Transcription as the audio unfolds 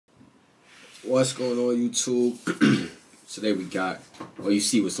What's going on, YouTube? Today we got, well, you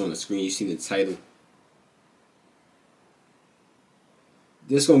see what's on the screen, you see the title.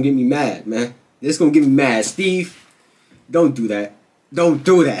 This gonna get me mad, man. This gonna get me mad. Steve, don't do that. Don't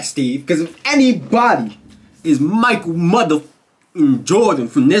do that, Steve. Because if anybody is Michael Jordan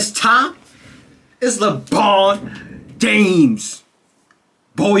from this time, it's LeBron James.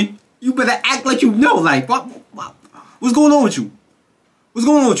 Boy, you better act like you know. Like, what's going on with you? What's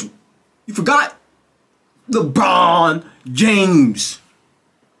going on with you? You forgot? LeBron James.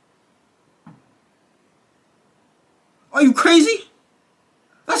 Are you crazy?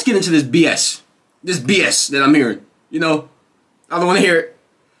 Let's get into this BS. This BS that I'm hearing. You know, I don't want to hear it.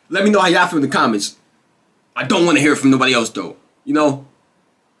 Let me know how y'all feel in the comments. I don't want to hear it from nobody else though. You know,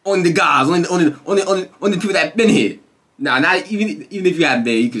 only the guys, only the people that been here. Nah, not even if you haven't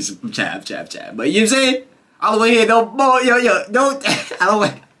been, you can chat. But you know what I'm saying? I don't want to hear no more. Yo, don't. I don't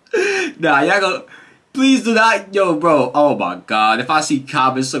want. Nah, y'all go. Please do not, yo, bro. Oh my God, if I see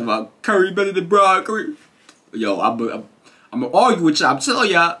comments talking about Curry better than Bron, Curry, yo, I'm gonna argue with y'all.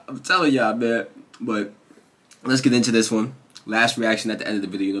 I'm telling y'all, man. But let's get into this one. Last reaction at the end of the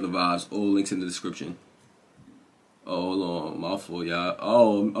video. You know the vibes. All links in the description. Oh, hold on, my fault, y'all.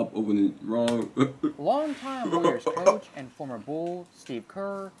 Oh, I'm up opening wrong. Longtime Warriors coach and former Bull Steve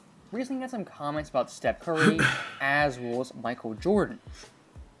Kerr recently got some comments about Steph Curry, as well as Michael Jordan.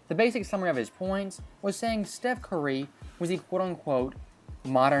 The basic summary of his points was saying Steph Curry was the quote-unquote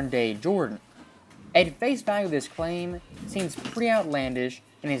modern-day Jordan. At face value, this claim seems pretty outlandish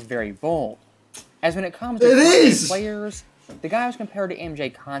and is very bold. As when it comes to players, the guy who's compared to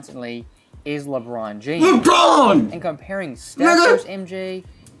MJ constantly is LeBron James. LeBron! And comparing Steph versus MJ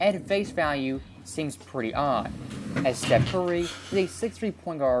at face value seems pretty odd, as Steph Curry is a 6'3"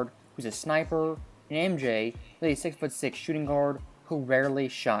 point guard who's a sniper, and MJ is a 6'6" shooting guard who rarely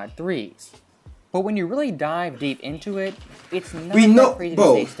shot threes. But when you really dive deep into it, it's not that crazy to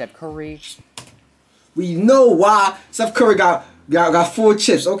say Steph Curry. We know why Steph Curry got 4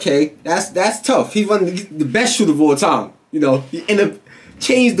 chips. Okay, that's tough. He's one of the best shooter of all time. You know, he ended up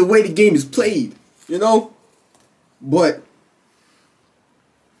changed the way the game is played. You know, but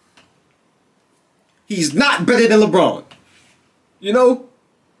he's not better than LeBron. You know,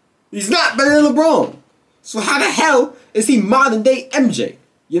 he's not better than LeBron. So how the hell is he modern day MJ?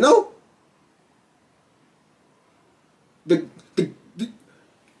 You know?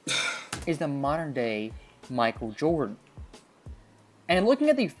 Is the modern day Michael Jordan. And looking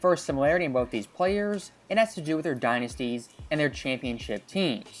at the first similarity in both these players, it has to do with their dynasties and their championship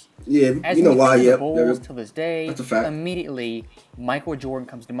teams. Yeah, as you know why, the Bulls till this day, that's a fact. Immediately Michael Jordan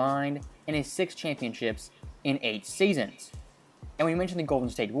comes to mind and his 6 championships in 8 seasons. And when you mention the Golden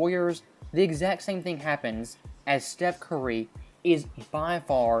State Warriors, the exact same thing happens, as Steph Curry is by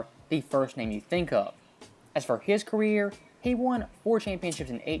far the first name you think of. As for his career, he won 4 championships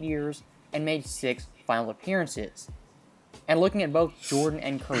in 8 years and made 6 final appearances. And looking at both Jordan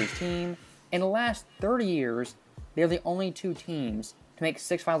and Curry's team, in the last 30 years, they're the only 2 teams to make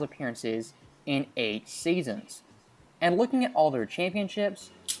 6 final appearances in 8 seasons. And looking at all their championships,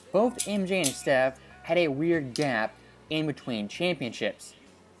 both MJ and Steph had a weird gap in between championships,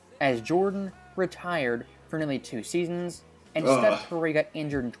 as Jordan retired for nearly 2 seasons, and Steph Curry got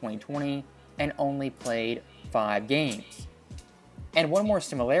injured in 2020 and only played 5 games. And one more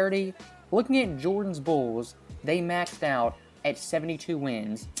similarity, looking at Jordan's Bulls, they maxed out at 72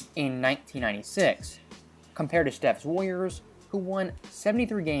 wins in 1996, compared to Steph's Warriors, who won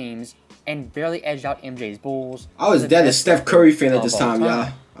 73 games and barely edged out MJ's Bulls. I was dead a Steph Curry fan at this time, y'all.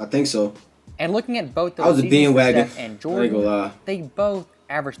 I think so. And looking at both those seasons for Steph and Jordan, they both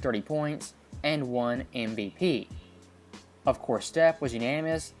averaged 30 points and won MVP. Of course, Steph was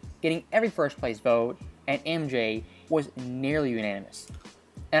unanimous, getting every first place vote, and MJ was nearly unanimous.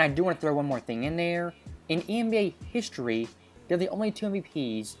 And I do want to throw one more thing in there. In NBA history, they're the only 2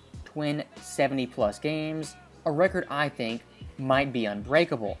 MVPs to win 70-plus games, a record I think might be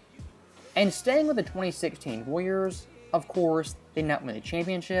unbreakable. And staying with the 2016 Warriors, of course, they did not win the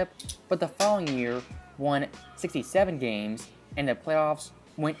championship, but the following year won 67 games, and the playoffs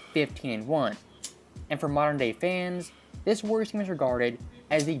went 15-1. And for modern day fans, this Warriors team is regarded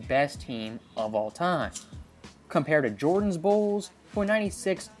as the best team of all time, compared to Jordan's Bulls, who in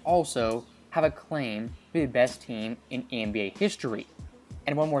 '96 also have a claim to be the best team in NBA history.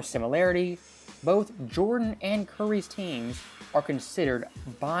 And one more similarity, both Jordan and Curry's teams are considered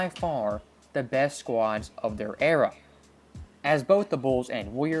by far the best squads of their era, as both the Bulls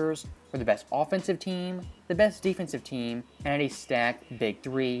and Warriors were the best offensive team, the best defensive team, and had a stacked Big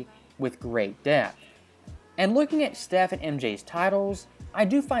Three with great depth. And looking at Steph and MJ's titles, I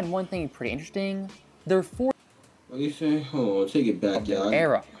do find one thing pretty interesting. Their fourth what do you say? Hold on, take it back, y'all.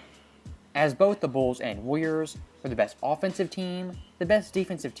 Era. As both the Bulls and Warriors were the best offensive team, the best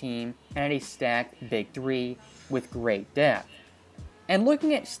defensive team, and had a stacked big three with great depth. And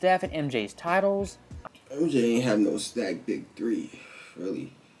looking at Steph and MJ's titles, MJ ain't have no stacked big three,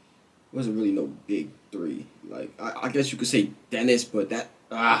 really. Wasn't really no big three. Like I guess you could say Dennis, but that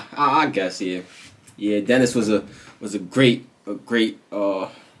I guess yeah. Dennis was a great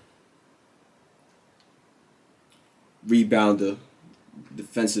rebounder,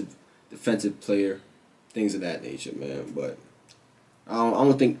 defensive player, things of that nature, man. But I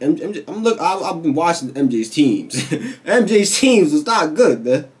don't think MJ. I've been watching MJ's teams. MJ's teams was not good,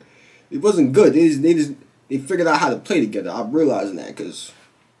 man. It wasn't good. They figured out how to play together. I'm realizing that because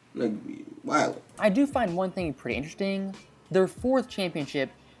like wow. I do find one thing pretty interesting. Their fourth championship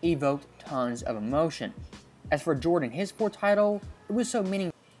evoked tons of emotion. As for Jordan, his fourth title, it was so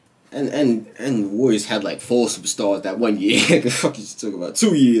meaningful. And the Warriors had like 4 superstars that one year. The fuck you talking about?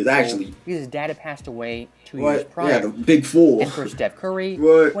 2 years actually. Because his dad had passed away 2 years prior. Yeah, the big 4. And for Steph Curry,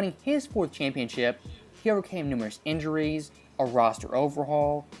 winning his fourth championship, he overcame numerous injuries, a roster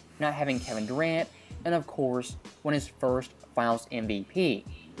overhaul, not having Kevin Durant, and of course, won his first Finals MVP.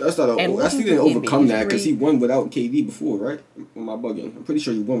 That's not. That's he didn't overcome that because he won without KD before, right? Am I bugging? I'm pretty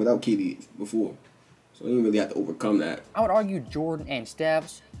sure he won without KD before, so he didn't really have to overcome that. I would argue Jordan and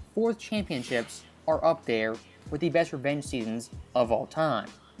Steph's fourth championships are up there with the best revenge seasons of all time,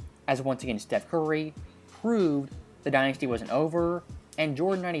 as once again Steph Curry proved the dynasty wasn't over, and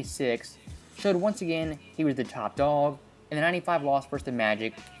Jordan 96 showed once again he was the top dog, and the 95 loss versus the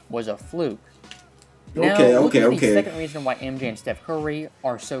Magic was a fluke. Now, the second reason why MJ and Steph Curry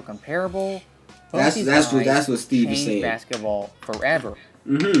are so comparable, that's what Steve is saying. Basketball forever.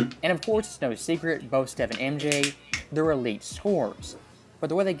 And of course, it's no secret, both Steph and MJ, they're elite scorers. But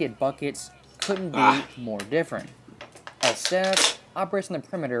the way they get buckets couldn't be more different. As Steph operates on the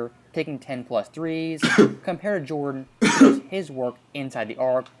perimeter, taking 10+ threes, compared to Jordan, who does his work inside the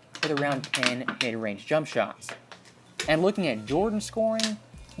arc with around 10 mid-range jump shots. And looking at Jordan's scoring,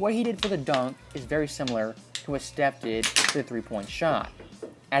 what he did for the dunk is very similar to what Steph did for the three-point shot.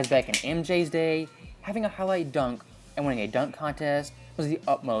 As back in MJ's day, having a highlight dunk and winning a dunk contest was the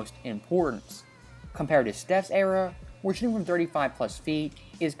utmost importance. Compared to Steph's era, where shooting from 35+ feet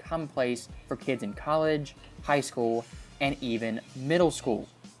is commonplace for kids in college, high school, and even middle school.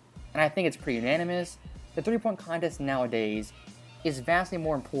 And I think it's pretty unanimous, the three-point contest nowadays is vastly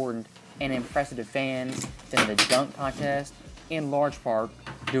more important and impressive to fans than the dunk contest, in large part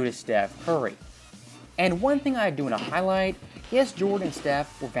due to Steph Curry. And one thing I do want to highlight, yes, Jordan and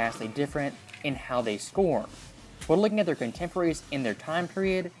Steph were vastly different in how they score. But looking at their contemporaries in their time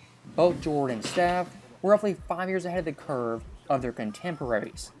period, both Jordan and Steph were roughly 5 years ahead of the curve of their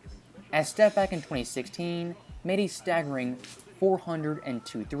contemporaries. As Steph back in 2016 made a staggering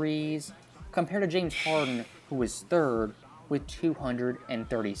 402 threes, compared to James Harden, who was third with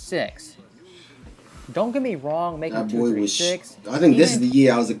 236. Don't get me wrong, making 236. I think this is the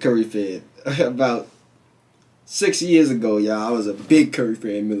year I was a Curry fan. About 6 years ago, y'all, I was a big Curry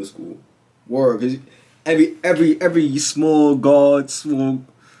fan in middle school. Word, cause every small guard,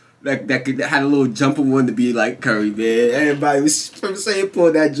 that had a little jumper wanted to be like Curry, man. Everybody was saying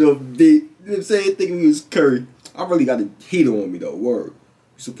pulling that jump big. You know what I'm saying? Thinking he was Curry. I really got a heater on me though. Word.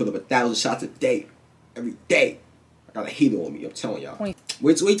 Used to put up 1,000 shots a day, every day. I got a heater on me. I'm telling y'all.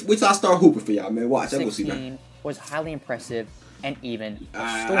 Wait till I start hooping for y'all, man. Watch. I'm gonna see that. Was highly impressive and even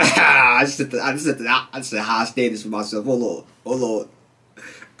I just said high standards for myself. Hold on.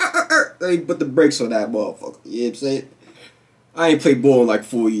 Let me put the brakes on that motherfucker. You know what I'm saying? I ain't played ball in like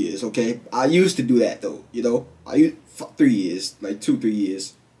 4 years, okay? I used to do that though, you know? 3 years, like 2-3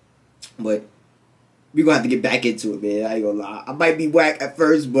 years. But we gonna have to get back into it, man. I ain't gonna lie. I might be whack at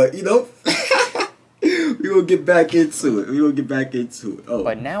first, but you know, we gonna get back into it. Oh.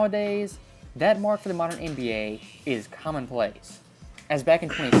 But nowadays, that mark for the modern NBA is commonplace. As back in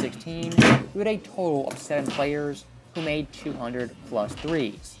 2016, we had a total of 7 players who made 200+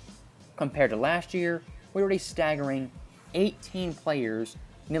 threes. Compared to last year, we were a staggering 18 players,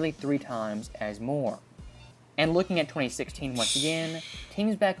 nearly 3 times as more. And looking at 2016 once again,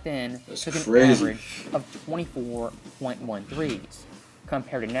 teams back then took an average of 24.1 threes.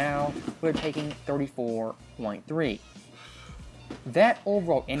 Compared to now, we're taking 34.3. That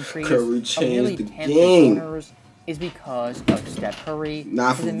overall increase of nearly 10 corners is because of Steph Curry,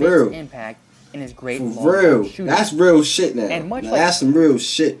 his immense impact, and his great long shooting. That's real shit now. And much now that's some real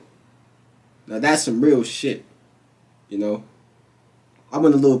shit. Now that's some real shit. You know? I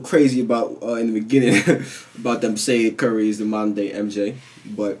went a little crazy about in the beginning about them saying Curry is the modern day MJ,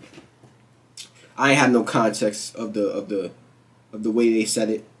 but I ain't had no context of the way they said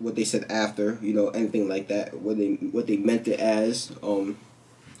it, what they said after, you know, anything like that, what they meant it as.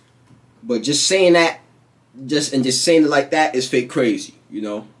 But just saying that, just saying it like that is fake crazy, you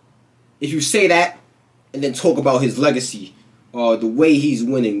know. If you say that and then talk about his legacy, the way he's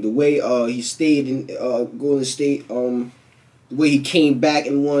winning, the way he stayed in Golden State, the way he came back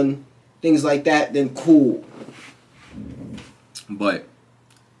and won, things like that, then cool. But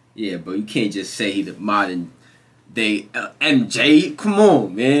yeah, but you can't just say he's the modern day MJ. Come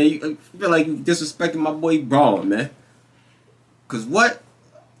on, man. I feel like you disrespecting my boy Braun, man. Cause what?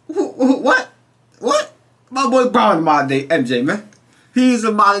 My boy Braun, the modern day MJ, man. He's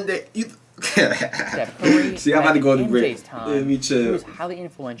a modern day. Steph Curry, see, I'm about to go to MJ's time, yeah, me too. He was highly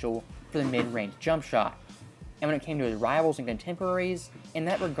influential for the mid-range jump shot. And when it came to his rivals and contemporaries, in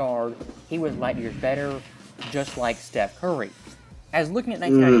that regard, he was light years better, just like Steph Curry. As looking at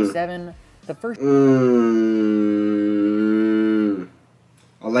 1997, the first...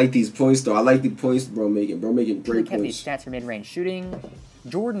 I like these points, though. I like the points bro making. Bro making great kept points. These stats for mid-range shooting.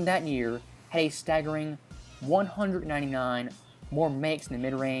 Jordan that year had a staggering 199 more makes in the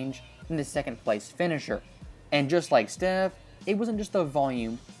mid-range than the second-place finisher. And just like Steph, it wasn't just the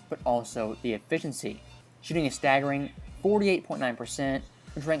volume, but also the efficiency, shooting a staggering 48.9%,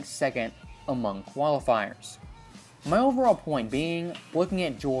 which ranks second among qualifiers. My overall point being, looking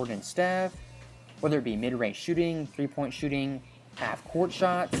at Jordan and Steph, whether it be mid-range shooting, three-point shooting, half-court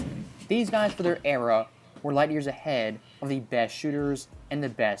shots, these guys for their era were light years ahead of the best shooters and the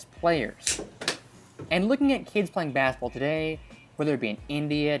best players. And looking at kids playing basketball today, whether it be in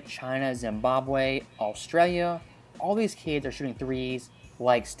India, China, Zimbabwe, Australia, all these kids are shooting threes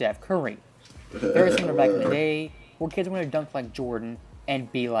like Steph Curry. Very similar back in the day, where kids wanted to dunk like Jordan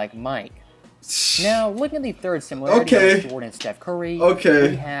and be like Mike. Now, looking at the third similarity between Jordan and Steph Curry,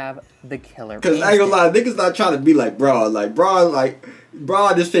 we have the killer. Because I ain't gonna lie, niggas not trying to be like Braun. Like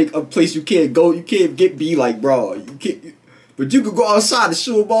Braun just take a place you can't go. You can't be like Braun. You can't. But you could go outside and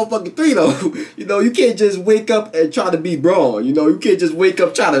shoot a motherfucking three, though. You know, you can't just wake up and try to be Braun. You know, you can't just wake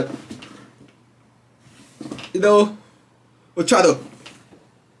up trying to, you know, or try to,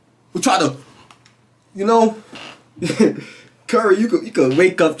 you know, Curry, you could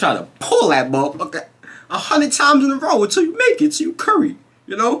wake up trying to pull that motherfucker 100 times in a row until you make it, till you Curry,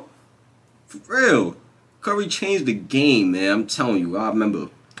 you know? For real. Curry changed the game, man. I'm telling you. I remember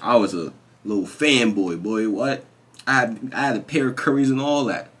I was a little fanboy, boy. What? I had a pair of Currys and all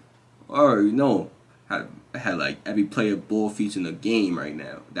that. Or, you know, I had like every player ball feature in the game right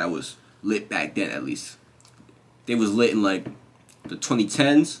now. That was lit back then, at least. They was lit in like the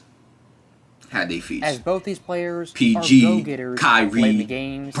 2010s. Had they features. As both these players PG, are go-getters, Kyrie, play the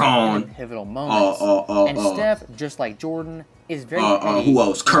games Braun, in pivotal moments. And Steph, just like Jordan, is very who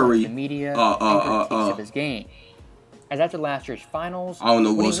else? Curry, the media and critiques of his game. As after last year's finals, I don't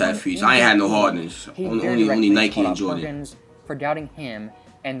know who else had features. I ain't had no hardness. Only Nike and Jordan. For doubting him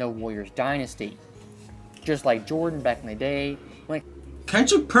and the Warriors dynasty. Just like Jordan back in the day, when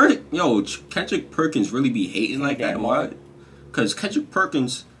Kendrick Perkins really be hating like that? Why? Because Kendrick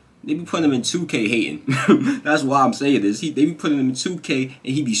Perkins, they be putting him in 2K hating. That's why I'm saying this. They be putting him in 2K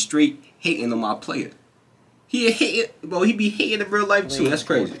and he be straight hating on my player. He be hating in real life too. That's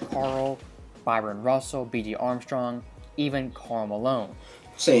crazy. Carl, Byron Russell, B.J. Armstrong, even Karl Malone.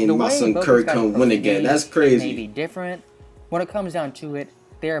 Saying my son Kerr can win again. That's crazy. May be different. When it comes down to it,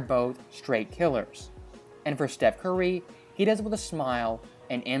 they are both straight killers. And for Steph Curry, he does it with a smile,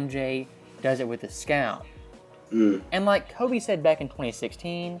 and MJ does it with a scowl. And like Kobe said back in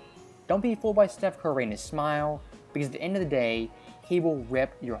 2016, don't be fooled by Steph Curry and his smile, because at the end of the day, he will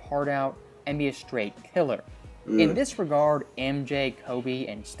rip your heart out and be a straight killer. In this regard, MJ, Kobe,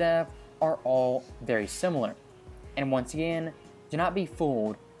 and Steph are all very similar. And once again, do not be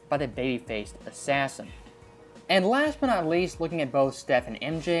fooled by the baby-faced assassin. And last but not least, looking at both Steph and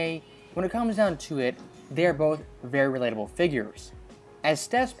MJ, when it comes down to it, they are both very relatable figures. As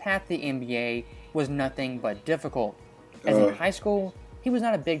Steph's path to the NBA was nothing but difficult. As in high school, he was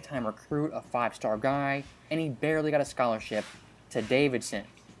not a big-time recruit, a 5-star guy, and he barely got a scholarship to Davidson.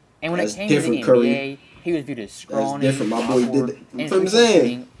 And when it came to the NBA, he was viewed as scrawny, awkward, and his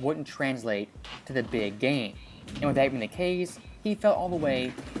shooting wouldn't translate to the big game. And with that being the case, he fell all the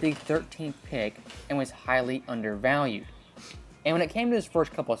way to the 13th pick and was highly undervalued. And when it came to his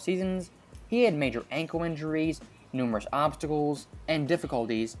first couple of seasons, he had major ankle injuries, numerous obstacles, and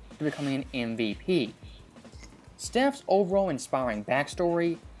difficulties to becoming an MVP. Steph's overall inspiring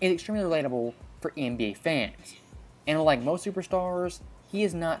backstory is extremely relatable for NBA fans. And unlike most superstars, he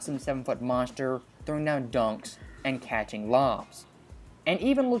is not some 7-foot monster throwing down dunks and catching lobs. And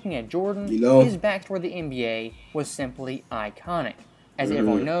even looking at Jordan, his backstory of the NBA was simply iconic. As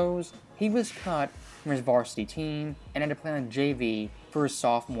everyone knows, he was cut from his varsity team and had to play on JV for his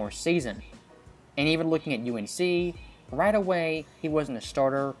sophomore season. And even looking at UNC, right away he wasn't a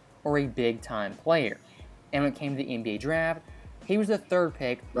starter or a big-time player. And when it came to the NBA draft, he was the 3rd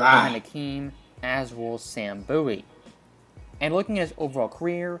pick behind Hakeem, as was Sam Bowie. And looking at his overall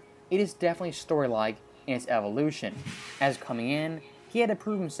career, it is definitely story-like in its evolution, as coming in, he had to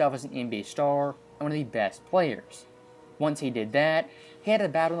prove himself as an NBA star and one of the best players. Once he did that, he had to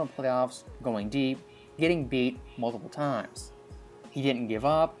battle in the playoffs, going deep, getting beat multiple times. He didn't give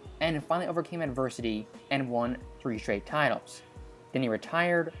up, and finally overcame adversity and won 3 straight titles. Then he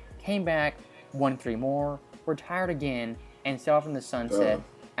retired, came back, won 3 more, retired again, and sailed off in the sunset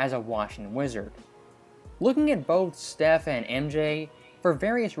as a Washington Wizard. Looking at both Steph and MJ, for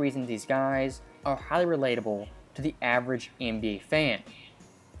various reasons these guys are highly relatable to the average NBA fan.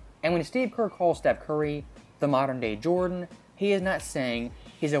 And when Steve Kerr calls Steph Curry the modern-day Jordan, he is not saying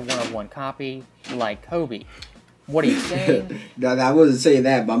he's a one-of-one copy like Kobe. What he's saying... No, I wasn't saying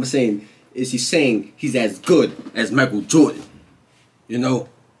that, but I'm saying, is he saying he's as good as Michael Jordan? You know?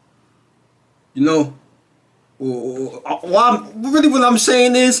 What I'm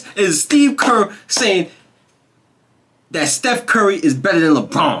saying is Steve Kerr saying that Steph Curry is better than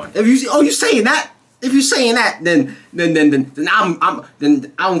LeBron. If you saying that? If you're saying that, then I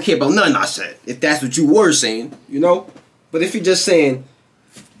don't care about nothing I said. If that's what you were saying, But if you're just saying,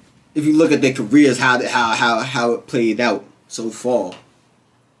 if you look at their careers, how it played out so far,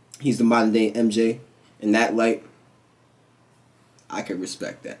 he's the modern day MJ. In that light, I can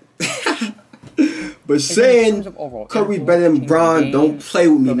respect that. But saying Curry better than Bron, don't play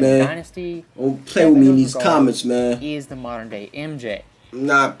with me, man. Don't play with me in these comments, man. He is the modern day MJ. I'm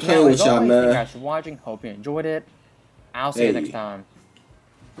not playing with y'all, man. Thank you guys for watching. Hope you enjoyed it. I'll see you next time.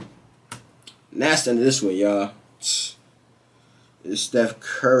 And that's the end of this one, y'all. Is Steph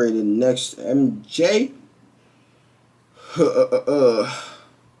Curry the next MJ?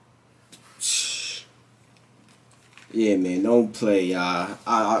 Yeah, man, don't play, y'all.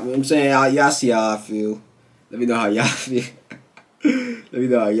 I'm saying, y'all see how I feel. Let me know how y'all feel. Let me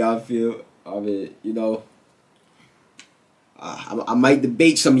know how y'all feel. I mean, I might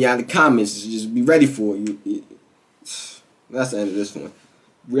debate some of y'all in the comments. Just be ready for it. That's the end of this one.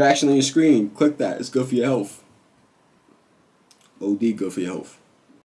 Reaction on your screen. Click that. It's good for your health. OD good for your health.